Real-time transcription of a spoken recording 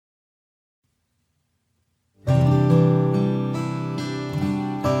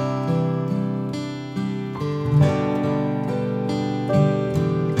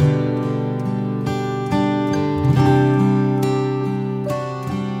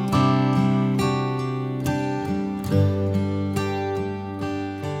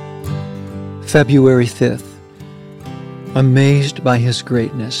February 5th. Amazed by His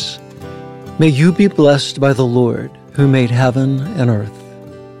greatness. May you be blessed by the Lord, who made heaven and earth.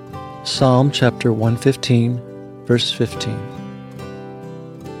 Psalm chapter 115, verse 15.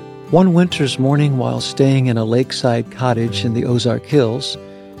 One winter's morning while staying in a lakeside cottage in the Ozark Hills,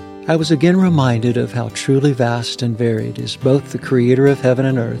 I was again reminded of how truly vast and varied is both the Creator of heaven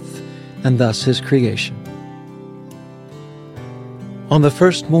and earth, and thus His creation. On the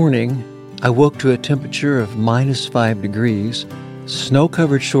first morning, I woke to a temperature of -5 degrees,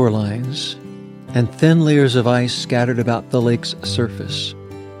 snow-covered shorelines, and thin layers of ice scattered about the lake's surface.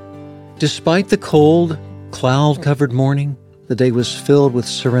 Despite the cold, cloud-covered morning, the day was filled with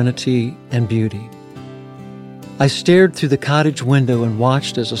serenity and beauty. I stared through the cottage window and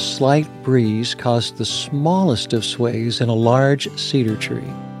watched as a slight breeze caused the smallest of sways in a large cedar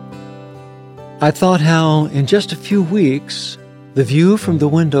tree. I thought how, in just a few weeks, the view from the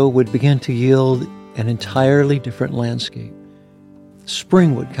window would begin to yield an entirely different landscape.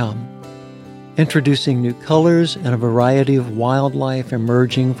 Spring would come, introducing new colors and a variety of wildlife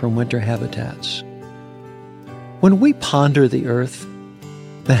emerging from winter habitats. When we ponder the earth,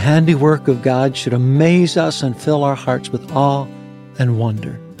 the handiwork of God should amaze us and fill our hearts with awe and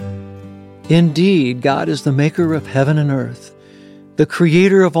wonder. Indeed, God is the maker of heaven and earth, the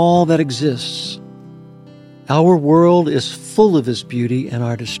creator of all that exists. Our world is full of His beauty and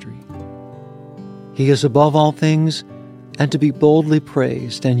artistry. He is above all things and to be boldly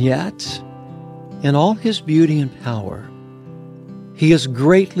praised, and yet, in all His beauty and power, He is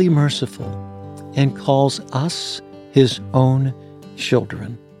greatly merciful and calls us His own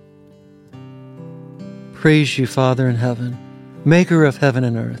children. Praise you, Father in heaven, maker of heaven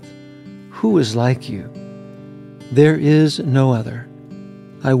and earth. Who is like you? There is no other.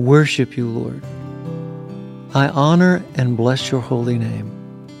 I worship you, Lord. I honor and bless your holy name.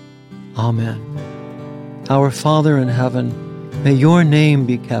 Amen. Our Father in heaven, may your name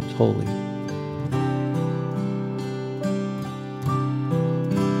be kept holy.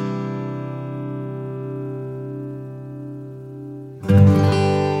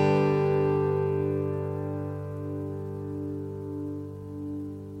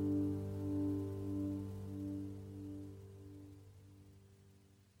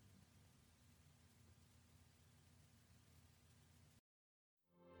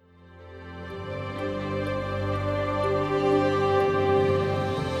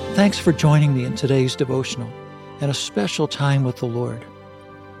 Thanks for joining me in today's devotional and a special time with the Lord.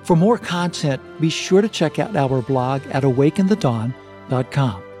 For more content, be sure to check out our blog at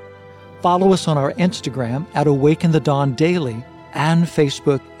awakenthedawn.com. Follow us on our Instagram at Awaken the Dawn Daily and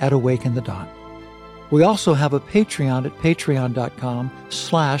Facebook at Awaken the Dawn. We also have a Patreon at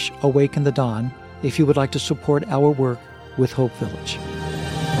patreon.com/awakenthedawn if you would like to support our work with Hope Village.